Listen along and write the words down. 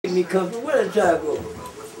Me comfortable. Where did I go?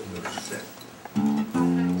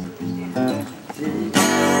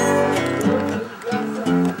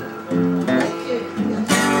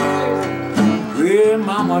 Well,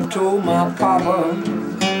 Mama told my papa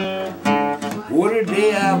what a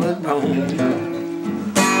day I was born.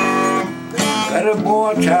 That a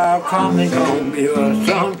boy child coming gonna be a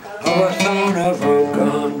son of a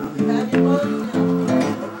gun.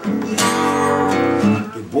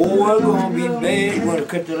 Boy, gonna be bad. You wanna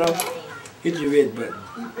cut it off? Hit the red button.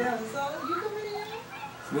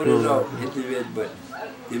 What is off? Hit the red button.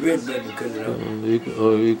 The red button, cut it off.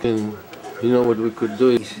 You can, you know what we could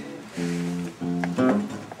do is.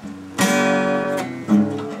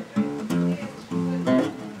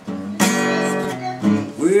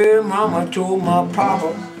 Well, Mama told my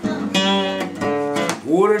papa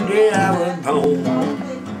what a day I was born.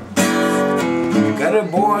 Got a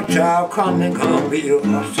boy child coming, gonna be a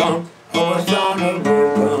son of a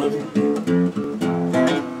gun.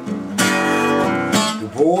 The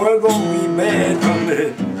boy gonna be bad from the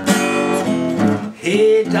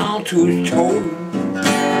head down to his toe.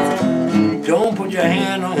 Don't put your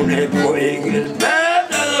hand on that boy, he gets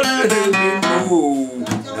bad.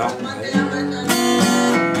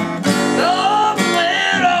 All the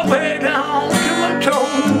way down to my toe.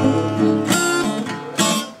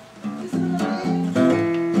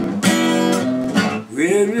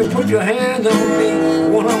 Well, you put your hands on me,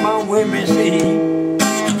 one of my women see.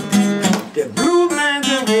 The Bluesman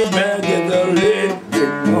can be back at the let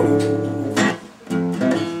it go.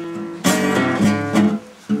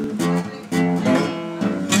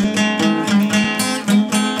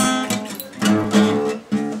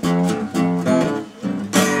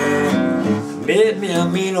 Met me a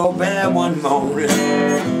mean old bad one morning.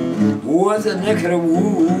 Was a neck of the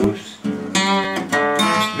woods.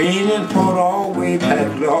 Meaning put all way back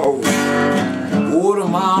low, go to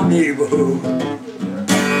my neighborhood.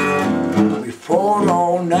 We fought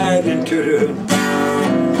all night into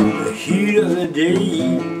the heat of the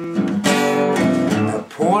day. I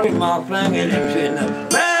pointed my finger at him saying,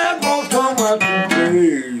 man, go talk about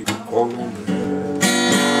today. Call on me.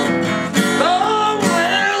 All the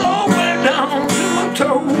way down to my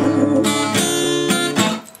toe.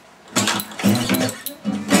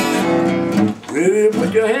 Well, put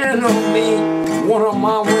your hand on me, one of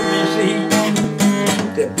my women see.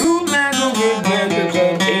 The Bluesman gonna get back to the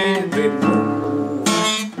every move.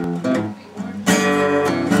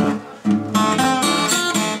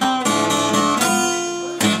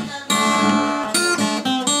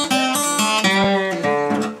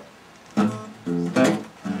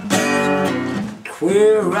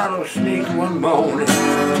 Twelve rattlesnakes one morning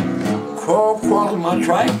crawled across my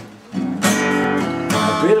track.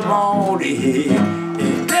 Bit of all the head,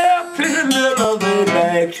 it's left in the middle of the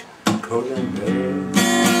legs, couldn't bear.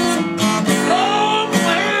 All the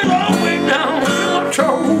way down to my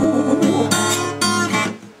toe.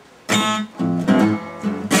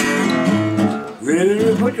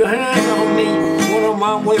 Well, put your hand on me, one of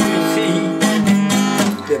my women see.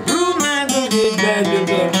 The Bluesman gonna get back to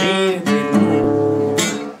the every move.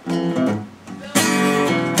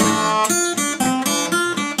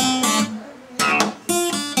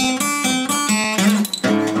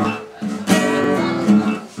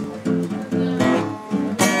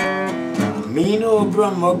 Mean old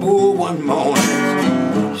drummer bull one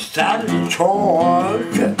morning started to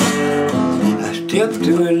charge. I stepped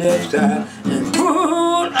to the left side and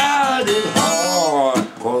pulled out it hard.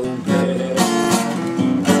 Call him bad.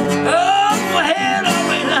 Up my head all the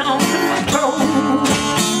way down to my toe.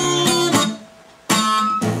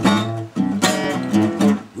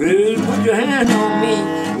 Well, put your hand on me,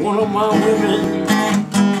 one of my women.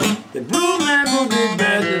 The Bluesman will get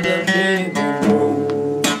back to the table.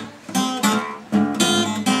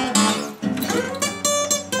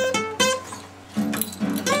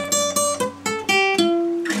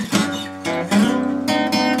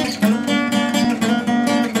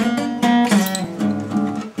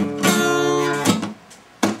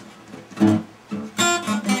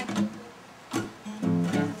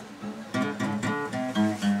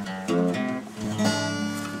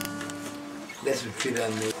 That's what fit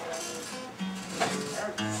on me.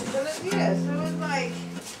 Yes, it was like,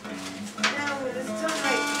 now when it's time,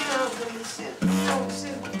 like, you know, when you sit,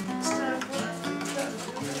 it's time for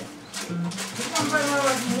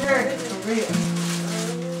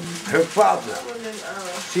Her father.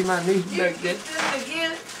 See my niece back there?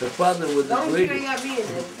 Her father was the greatest.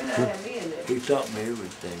 He taught me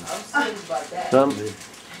everything.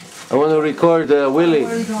 I want to record Willie.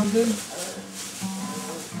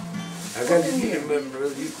 I got to get him,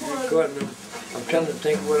 brother. You can record him. I'm trying to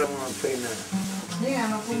think what I want to play now. Yeah,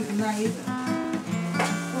 no food tonight either.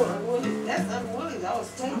 Willie, that's Willie's. I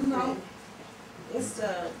was taking No. it. It's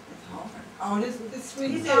Oh, this he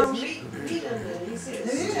sweet says sauce. meat in there. He says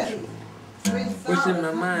It is. sweet. Sweet What's in my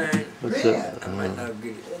sauce. mind? What's Yeah. that? I might not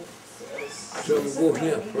get it. So I'm gonna go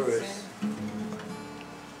here first.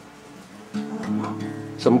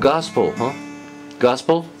 Some gospel, huh?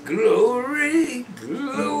 Gospel? Glory,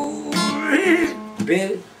 glory,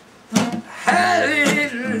 Billy.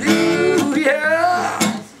 Hallelujah.